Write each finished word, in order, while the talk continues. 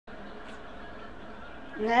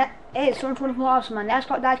Hey, it's 2024 Awesome, my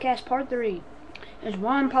NASCAR diecast part 3. There's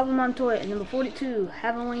one Pablo Montoya and number 42,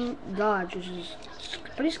 Halloween Dodge, which is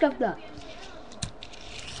pretty scuffed up.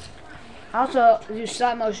 I also do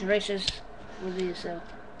stop motion races with these, so.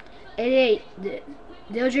 88,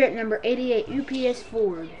 Dilger number 88, UPS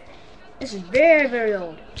Ford. This is very, very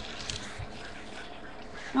old.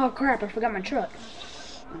 Oh crap, I forgot my truck.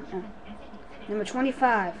 Number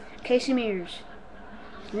 25, Casey Mears,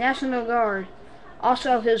 National Guard.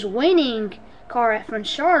 Also, his winning car from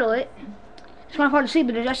Charlotte. It's kind of hard to see,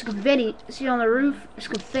 but there's actually confetti. See on the roof? It's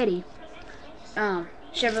confetti.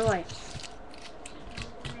 Chevrolet.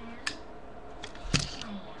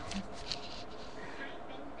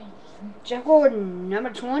 Jeff Gordon,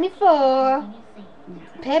 number 24.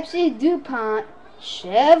 Pepsi DuPont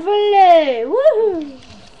Chevrolet. Woohoo!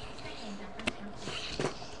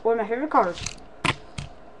 One of my favorite cars.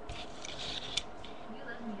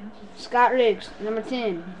 Scott Riggs, number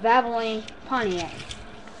 10, Valvoline Pontiac.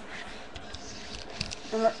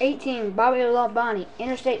 Number 18, Bobby Labonte,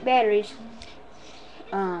 Interstate Batteries,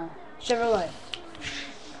 Chevrolet.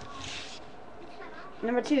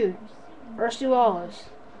 Number 2, Rusty Wallace.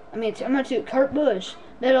 Number 2, Kurt Busch,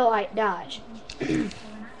 Middle Light Dodge.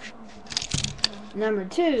 Number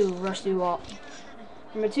 2, Rusty Wallace.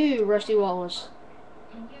 Number 2, Rusty Wallace.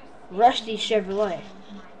 Rusty Chevrolet.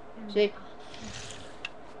 See?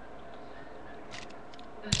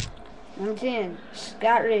 Number 10,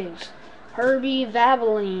 Scott Riggs, Herbie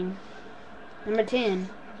Valvoline. Number 10,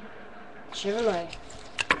 Chevrolet.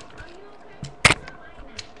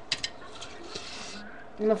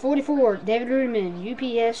 Number 44, David Rudman,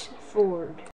 UPS Ford.